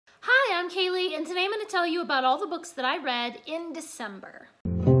and today I'm going to tell you about all the books that I read in December.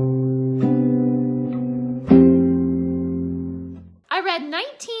 I read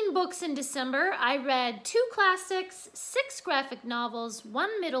 19 books in December. I read 2 classics, 6 graphic novels,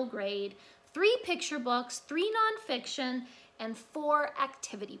 1 middle grade, 3 picture books, 3 nonfiction, and 4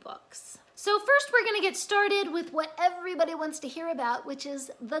 activity books. So first we're going to get started with what everybody wants to hear about, which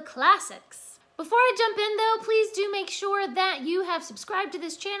is the classics. Before I jump in though, please do make sure that you have subscribed to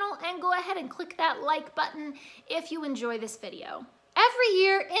this channel and go ahead and click that like button if you enjoy this video. Every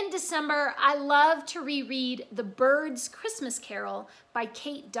year in December, I love to reread The Bird's Christmas Carol by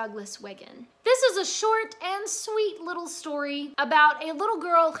Kate Douglas Wiggin. This is a short and sweet little story about a little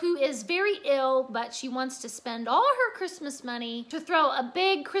girl who is very ill, but she wants to spend all her Christmas money to throw a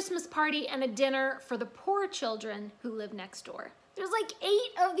big Christmas party and a dinner for the poor children who live next door. There's like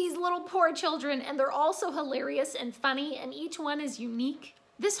 8 of these little poor children, and they're all so hilarious and funny, and each one is unique.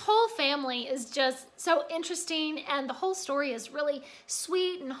 This whole family is just so interesting, and the whole story is really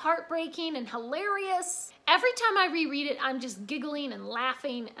sweet and heartbreaking and hilarious. Every time I reread it, I'm just giggling and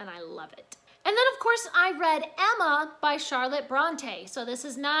laughing, and I love it. And then, of course, I read Emma by Charlotte Bronte. So this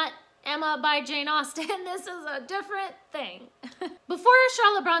is not Emma by Jane Austen. This is a different thing. Before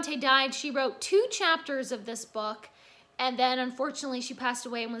Charlotte Bronte died, she wrote 2 chapters of this book, and then unfortunately she passed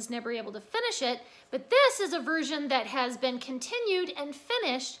away and was never able to finish it. But this is a version that has been continued and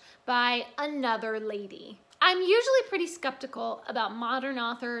finished by another lady. I'm usually pretty skeptical about modern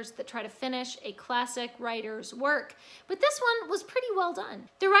authors that try to finish a classic writer's work, but this one was pretty well done.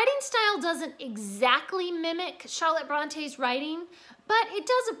 The writing style doesn't exactly mimic Charlotte Bronte's writing, but it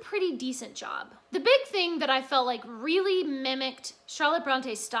does a pretty decent job. The big thing that I felt like really mimicked Charlotte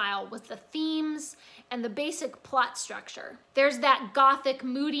Bronte's style was the themes and the basic plot structure. There's that gothic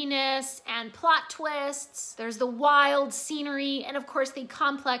moodiness and plot twists. There's the wild scenery, and of course the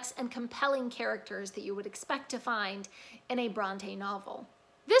complex and compelling characters that you would expect to find in a Bronte novel.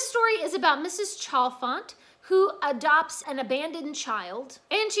 This story is about Mrs. Chalfont, who adopts an abandoned child,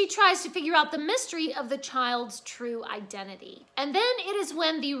 and she tries to figure out the mystery of the child's true identity. And then it is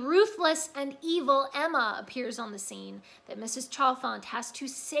when the ruthless and evil Emma appears on the scene that Mrs. Chalfont has to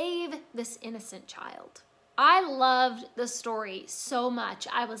save this innocent child. I loved the story so much.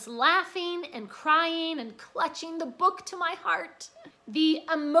 I was laughing and crying and clutching the book to my heart. The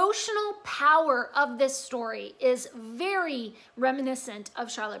emotional power of this story is very reminiscent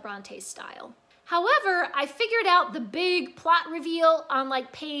of Charlotte Bronte's style. However, I figured out the big plot reveal on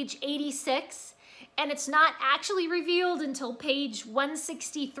like page 86, and it's not actually revealed until page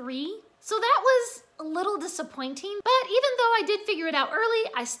 163. So that was a little disappointing, but even though I did figure it out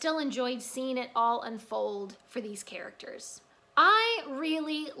early, I still enjoyed seeing it all unfold for these characters. I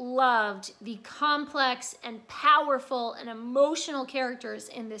really loved the complex and powerful and emotional characters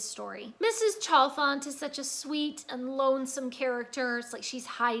in this story. Mrs. Chalfont is such a sweet and lonesome character. It's like she's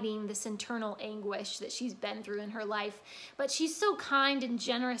hiding this internal anguish that she's been through in her life, but she's so kind and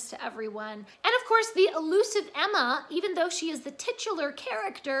generous to everyone. And of course, the elusive Emma, even though she is the titular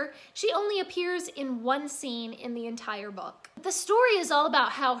character, she only appears in 1 scene in the entire book. The story is all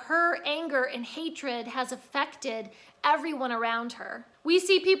about how her anger and hatred has affected everyone around her. We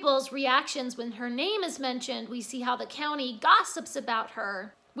see people's reactions when her name is mentioned. We see how the county gossips about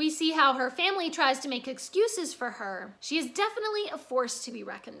her. We see how her family tries to make excuses for her. She is definitely a force to be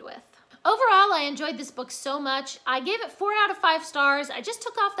reckoned with. Overall, I enjoyed this book so much. I gave it 4 out of 5 stars. I just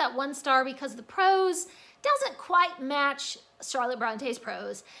took off that 1 star because the prose doesn't quite match Charlotte Bronte's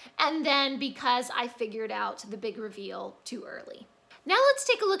prose, and then because I figured out the big reveal too early. Now let's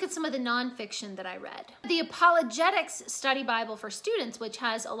take a look at some of the nonfiction that I read. The Apologetics Study Bible for Students, which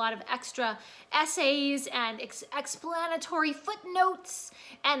has a lot of extra essays and explanatory footnotes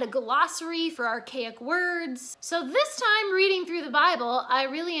and a glossary for archaic words. So this time reading through the Bible, I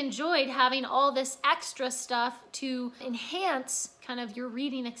really enjoyed having all this extra stuff to enhance kind of your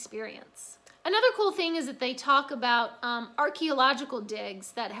reading experience. Another cool thing is that they talk about archaeological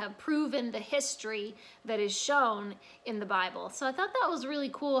digs that have proven the history that is shown in the Bible. So I thought that was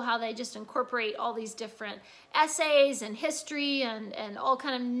really cool how they just incorporate all these different essays and history and all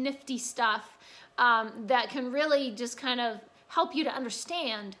kind of nifty stuff that can really just kind of help you to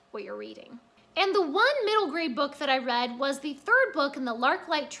understand what you're reading. And the 1 middle grade book that I read was the 3rd book in the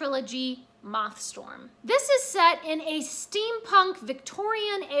Larklight trilogy, Mothstorm. This is set in a steampunk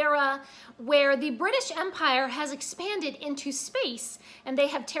Victorian era where the British Empire has expanded into space, and they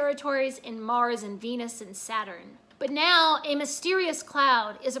have territories in Mars and Venus and Saturn. But now a mysterious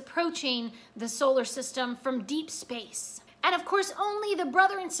cloud is approaching the solar system from deep space. And of course, only the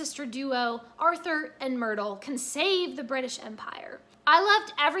brother and sister duo, Arthur and Myrtle, can save the British Empire. I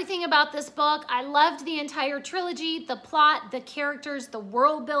loved everything about this book. I loved the entire trilogy, the plot, the characters, the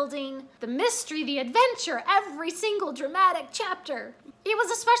world building, the mystery, the adventure, every single dramatic chapter. It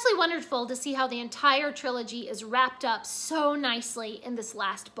was especially wonderful to see how the entire trilogy is wrapped up so nicely in this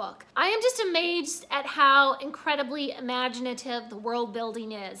last book. I am just amazed at how incredibly imaginative the world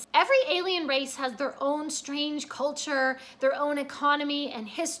building is. Every alien race has their own strange culture, their own economy and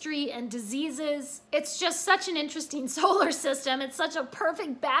history and diseases. It's just such an interesting solar system. It's such a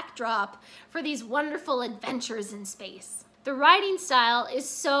perfect backdrop for these wonderful adventures in space. The writing style is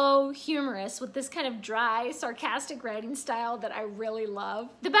so humorous with this kind of dry, sarcastic writing style that I really love.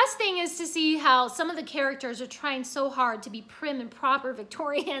 The best thing is to see how some of the characters are trying so hard to be prim and proper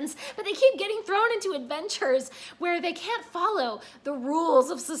Victorians, but they keep getting thrown into adventures where they can't follow the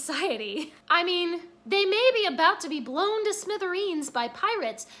rules of society. I mean, they may be about to be blown to smithereens by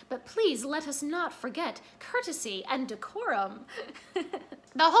pirates, but please let us not forget courtesy and decorum.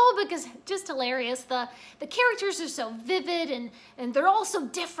 The whole book is just hilarious. The characters are so vivid and they're all so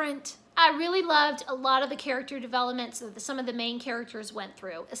different. I really loved a lot of the character developments that some of the main characters went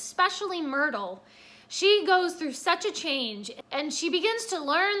through, especially Myrtle. She goes through such a change, and she begins to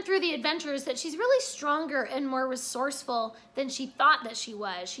learn through the adventures that she's really stronger and more resourceful than she thought that she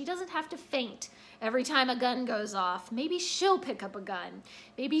was. She doesn't have to faint every time a gun goes off. Maybe she'll pick up a gun.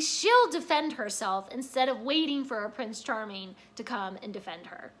 Maybe she'll defend herself instead of waiting for a Prince Charming to come and defend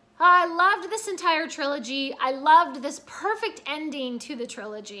her. I loved this entire trilogy. I loved this perfect ending to the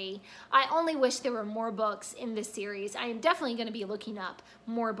trilogy. I only wish there were more books in this series. I am definitely going to be looking up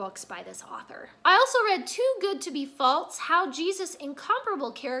more books by this author. I also read Too Good to Be False: How Jesus'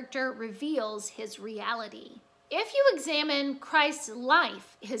 Incomparable Character Reveals His Reality. If you examine Christ's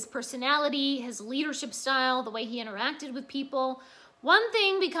life, his personality, his leadership style, the way he interacted with people, one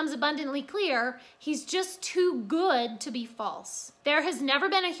thing becomes abundantly clear: he's just too good to be false. There has never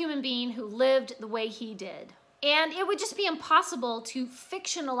been a human being who lived the way he did. And it would just be impossible to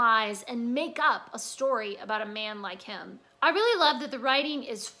fictionalize and make up a story about a man like him. I really love that the writing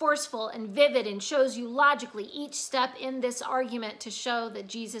is forceful and vivid and shows you logically each step in this argument to show that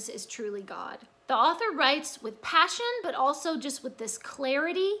Jesus is truly God. The author writes with passion, but also just with this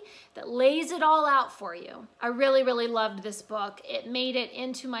clarity that lays it all out for you. I really, really loved this book. It made it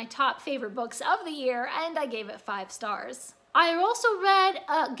into my top favorite books of the year, and I gave it 5 stars. I also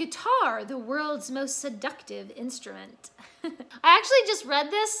read Guitar, the World's Most Seductive Instrument. I actually just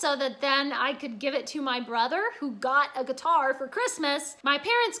read this so that then I could give it to my brother, who got a guitar for Christmas. My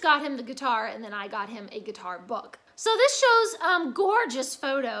parents got him the guitar, and then I got him a guitar book. So this shows gorgeous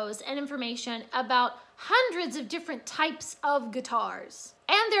photos and information about hundreds of different types of guitars.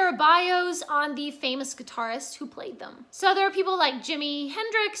 And there are bios on the famous guitarists who played them. So there are people like Jimi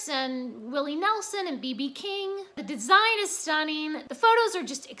Hendrix and Willie Nelson and B.B. King. The design is stunning. The photos are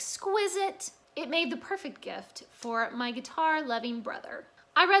just exquisite. It made the perfect gift for my guitar-loving brother.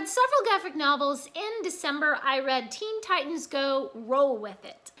 I read several graphic novels. In December, I read Teen Titans Go! Roll With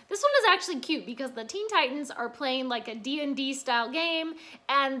It. This one is actually cute because the Teen Titans are playing like a D&D style game,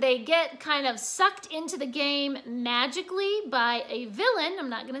 and they get kind of sucked into the game magically by a villain. I'm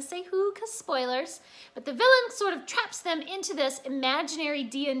not gonna say who because spoilers, but the villain sort of traps them into this imaginary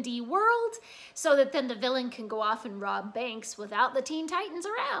D&D world so that then the villain can go off and rob banks without the Teen Titans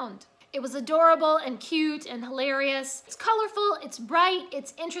around. It was adorable and cute and hilarious. It's colorful, it's bright,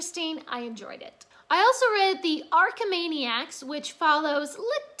 it's interesting. I enjoyed it. I also read the Arkhamaniacs, which follows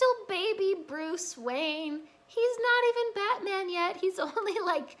little baby Bruce Wayne. He's not even Batman yet. He's only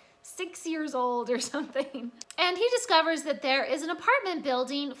like 6 years old or something. And he discovers that there is an apartment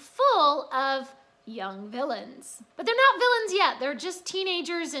building full of young villains. But they're not villains yet. They're just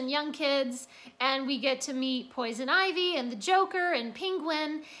teenagers and young kids. And we get to meet Poison Ivy and the Joker and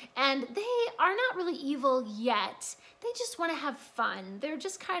Penguin. And they are not really evil yet. They just want to have fun. They're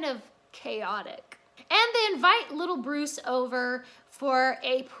just kind of chaotic. And they invite little Bruce over for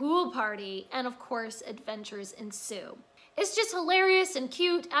a pool party, and of course, adventures ensue. It's just hilarious and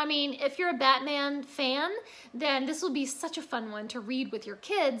cute. I mean, if you're a Batman fan, then this will be such a fun one to read with your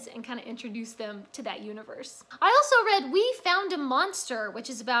kids and kind of introduce them to that universe. I also read We Found a Monster, which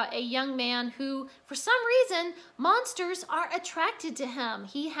is about a young man who, for some reason, monsters are attracted to him.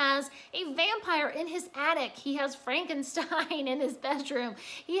 He has a vampire in his attic. He has Frankenstein in his bedroom.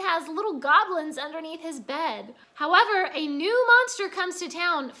 He has little goblins underneath his bed. However, a new monster comes to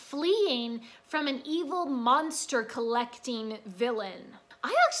town fleeing from an evil monster collecting villain.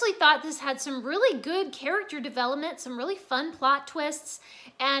 I actually thought this had some really good character development, some really fun plot twists,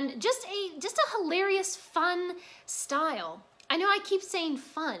 and just a hilarious, fun style. I know I keep saying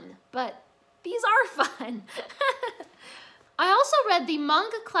fun, but these are fun. I also read the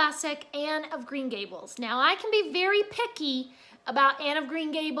manga classic Anne of Green Gables. Now, I can be very picky about Anne of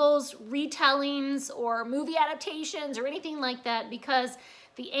Green Gables retellings or movie adaptations or anything like that because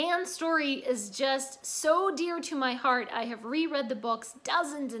the Anne story is just so dear to my heart. I have reread the books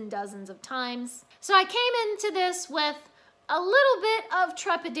dozens and dozens of times. So I came into this with a little bit of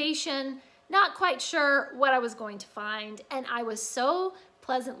trepidation, not quite sure what I was going to find, and I was so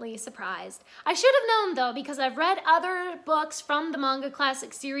pleasantly surprised. I should have known though, because I've read other books from the Manga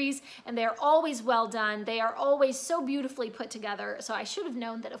Classic series and they're always well done. They are always so beautifully put together. So I should have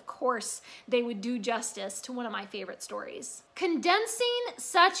known that of course they would do justice to one of my favorite stories. Condensing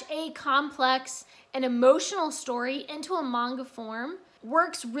such a complex and emotional story into a manga form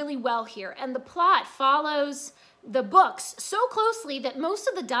works really well here. And the plot follows the books so closely that most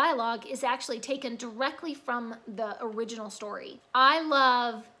of the dialogue is actually taken directly from the original story. I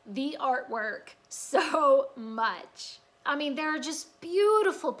love the artwork so much. I mean, there are just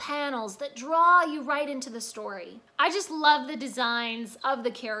beautiful panels that draw you right into the story. I just love the designs of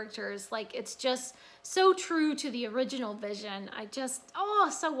the characters. Like, it's just so true to the original vision.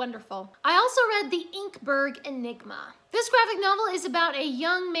 Oh, so wonderful. I also read the Inkberg Enigma. This graphic novel is about a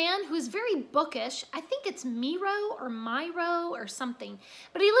young man who is very bookish. I think it's Miro or Myro or something.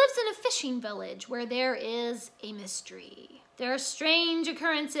 But he lives in a fishing village where there is a mystery. There are strange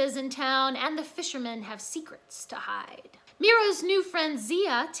occurrences in town and the fishermen have secrets to hide. Miro's new friend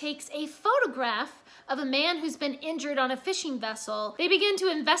Zia takes a photograph of a man who's been injured on a fishing vessel. They begin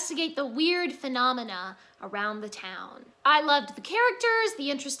to investigate the weird phenomena around the town. I loved the characters, the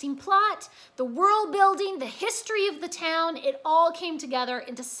interesting plot, the world building, the history of the town. It all came together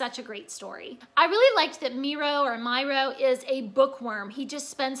into such a great story. I really liked that Miro or Myro is a bookworm. He just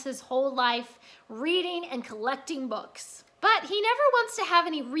spends his whole life reading and collecting books. But he never wants to have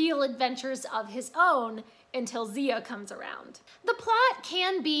any real adventures of his own until Zia comes around. The plot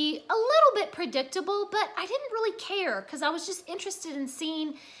can be a little bit predictable, but I didn't really care because I was just interested in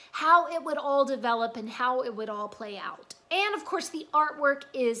seeing how it would all develop and how it would all play out. And of course, the artwork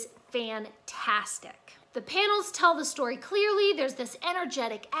is fantastic. The panels tell the story clearly. There's this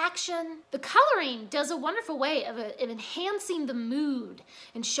energetic action. The coloring does a wonderful way of enhancing the mood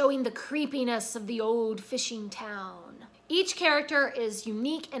and showing the creepiness of the old fishing town. Each character is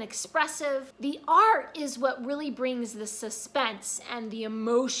unique and expressive. The art is what really brings the suspense and the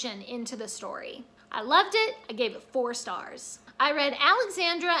emotion into the story. I loved it. I gave it 4 stars. I read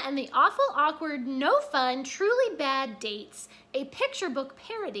Alexandra and the Awful Awkward No Fun Truly Bad Dates, a picture book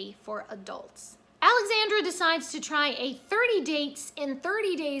parody for adults. Alexandra decides to try a 30 dates in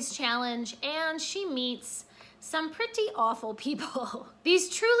 30 days challenge, and she meets some pretty awful people. These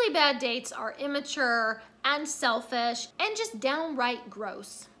truly bad dates are immature and selfish and just downright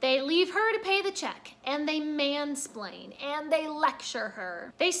gross. They leave her to pay the check, and they mansplain, and they lecture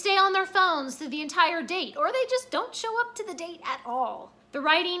her. They stay on their phones through the entire date, or they just don't show up to the date at all. The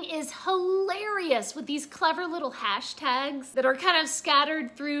writing is hilarious with these clever little hashtags that are kind of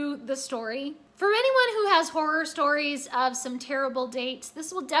scattered through the story. For anyone who has horror stories of some terrible dates,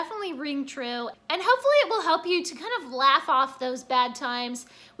 this will definitely ring true, and hopefully it will help you to kind of laugh off those bad times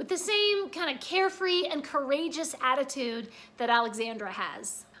with the same kind of carefree and courageous attitude that Alexandra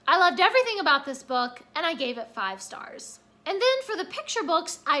has. I loved everything about this book, and I gave it 5 stars. And then for the picture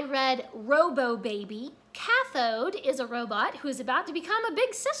books, I read Robobaby. Cathode is a robot who is about to become a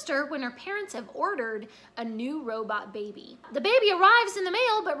big sister when her parents have ordered a new robot baby. The baby arrives in the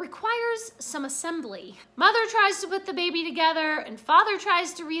mail but requires some assembly. Mother tries to put the baby together and father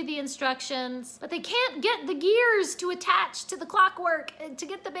tries to read the instructions, but they can't get the gears to attach to the clockwork to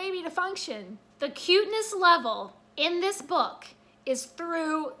get the baby to function. The cuteness level in this book is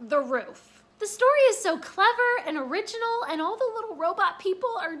through the roof. The story is so clever and original, and all the little robot people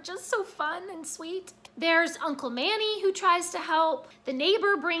are just so fun and sweet. There's Uncle Manny who tries to help. The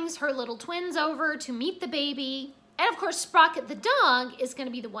neighbor brings her little twins over to meet the baby. And of course, Sprocket the dog is going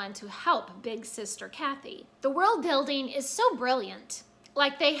to be the one to help big sister Kathy. The world building is so brilliant.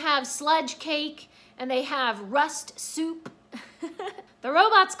 Like, they have sludge cake and they have rust soup. The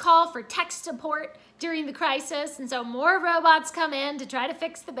robots call for tech support during the crisis, and so more robots come in to try to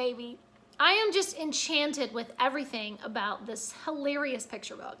fix the baby. I am just enchanted with everything about this hilarious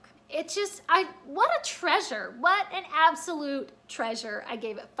picture book. It's just, what a treasure. What an absolute treasure. I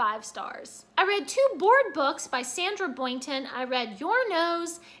gave it 5 stars. I read 2 board books by Sandra Boynton. I read Your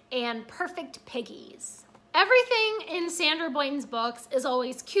Nose and Perfect Piggies. Everything in Sandra Boynton's books is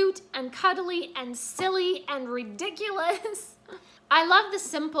always cute and cuddly and silly and ridiculous. I love the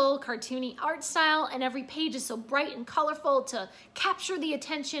simple, cartoony art style, and every page is so bright and colorful to capture the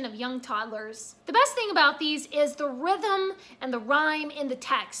attention of young toddlers. The best thing about these is the rhythm and the rhyme in the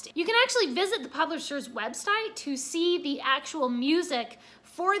text. You can actually visit the publisher's website to see the actual music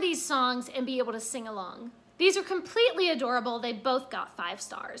for these songs and be able to sing along. These are completely adorable. They both got 5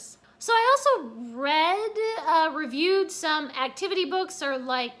 stars. So I also reviewed some activity books, or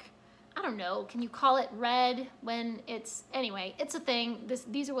like, I don't know, can you call it read when it's, anyway, it's a thing.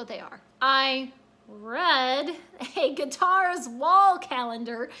 These are what they are. I read a guitar's wall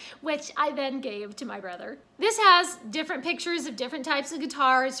calendar, which I then gave to my brother. This has different pictures of different types of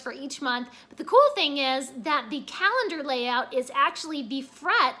guitars for each month, but the cool thing is that the calendar layout is actually the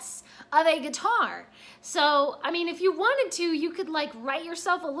frets of a guitar. So, I mean, if you wanted to, you could like write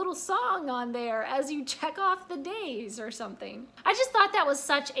yourself a little song on there as you check off the days or something. I just thought that was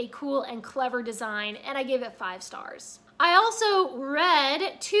such a cool and clever design, and I gave it 5 stars. I also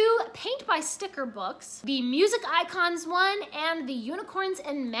read 2 paint by sticker books, the Music Icons one and the Unicorns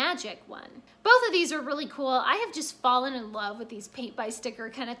and Magic one. Both of these are really cool. I have just fallen in love with these paint by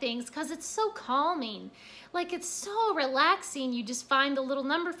sticker kind of things because it's so calming. Like, it's so relaxing. You just find the little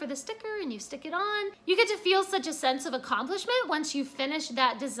number for the sticker and you stick it on. You get to feel such a sense of accomplishment once you finish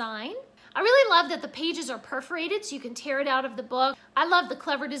that design. I really love that the pages are perforated so you can tear it out of the book. I love the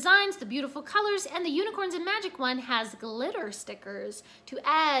clever designs, the beautiful colors, and the Unicorns and Magic one has glitter stickers to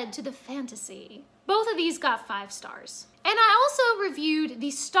add to the fantasy. Both of these got 5 stars. And I also reviewed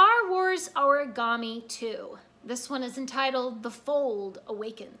the Star Wars Origami 2. This one is entitled The Fold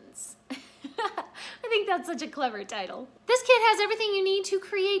Awakens. I think that's such a clever title. This kit has everything you need to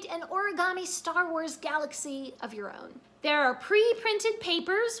create an origami Star Wars galaxy of your own. There are pre-printed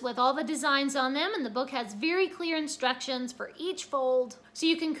papers with all the designs on them, and the book has very clear instructions for each fold. So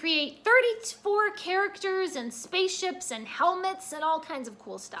you can create 34 characters and spaceships and helmets and all kinds of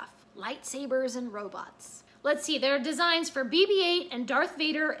cool stuff. Lightsabers and robots. Let's see, there are designs for BB-8 and Darth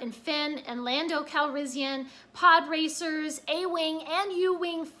Vader and Finn and Lando Calrissian, pod racers, A-Wing and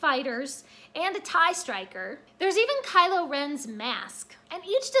U-Wing fighters, and a TIE Striker. There's even Kylo Ren's mask. And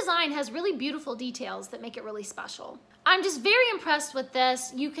each design has really beautiful details that make it really special. I'm just very impressed with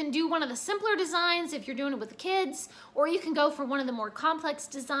this. You can do one of the simpler designs if you're doing it with the kids, or you can go for one of the more complex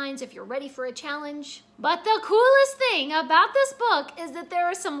designs if you're ready for a challenge. But the coolest thing about this book is that there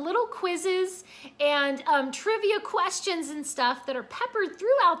are some little quizzes and trivia questions and stuff that are peppered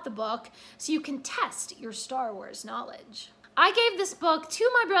throughout the book so you can test your Star Wars knowledge. I gave this book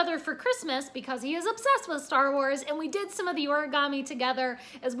to my brother for Christmas because he is obsessed with Star Wars, and we did some of the origami together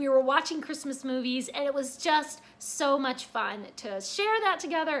as we were watching Christmas movies, and it was just so much fun to share that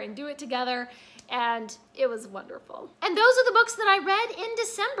together and do it together, and it was wonderful. And those are the books that I read in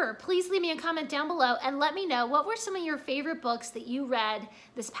December. Please leave me a comment down below and let me know what were some of your favorite books that you read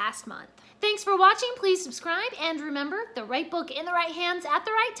this past month. Thanks for watching. Please subscribe, and remember, the right book in the right hands at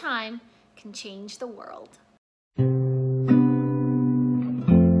the right time can change the world.